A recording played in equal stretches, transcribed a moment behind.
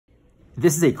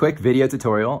This is a quick video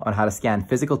tutorial on how to scan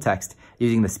physical text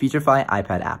using the Speechify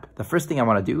iPad app. The first thing I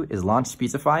want to do is launch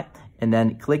Speechify and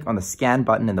then click on the scan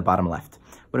button in the bottom left.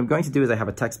 What I'm going to do is I have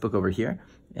a textbook over here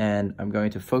and I'm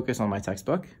going to focus on my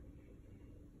textbook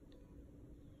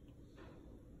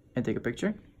and take a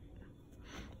picture.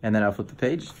 And then I'll flip the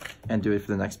page and do it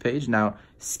for the next page. Now,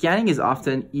 scanning is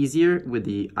often easier with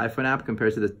the iPhone app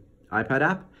compared to the iPad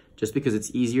app, just because it's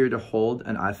easier to hold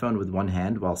an iPhone with one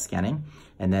hand while scanning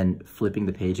and then flipping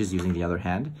the pages using the other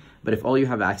hand. But if all you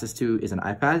have access to is an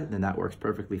iPad, then that works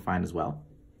perfectly fine as well.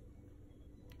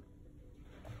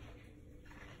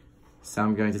 So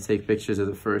I'm going to take pictures of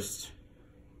the first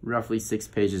roughly 6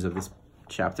 pages of this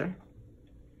chapter.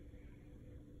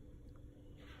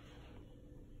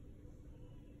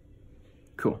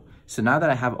 Cool. So now that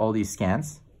I have all these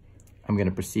scans, I'm going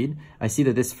to proceed. I see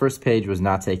that this first page was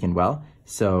not taken well,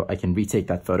 so I can retake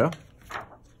that photo.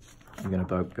 I'm going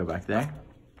to go back there.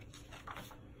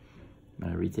 I'm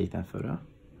going to retake that photo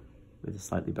with a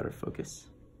slightly better focus.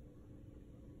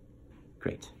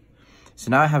 Great.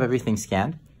 So now I have everything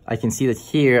scanned. I can see that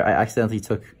here I accidentally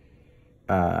took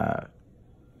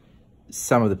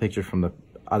some of the picture from the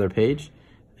other page.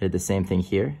 I did the same thing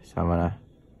here, so I'm going to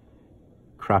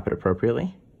crop it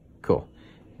appropriately. Cool.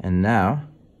 And now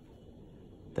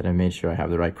that I made sure I have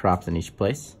the right crops in each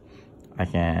place, I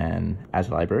can add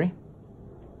to library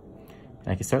and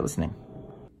I can start listening.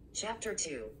 Chapter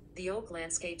 2. The Oak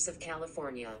Landscapes of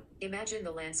California. Imagine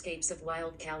the landscapes of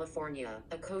wild California,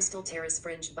 a coastal terrace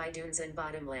fringed by dunes and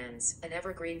bottomlands, an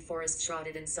evergreen forest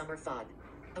shrouded in summer fog,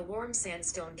 a warm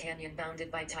sandstone canyon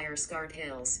bounded by tire-scarred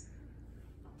hills.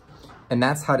 And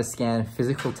that's how to scan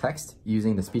physical text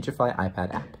using the Speechify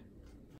iPad app.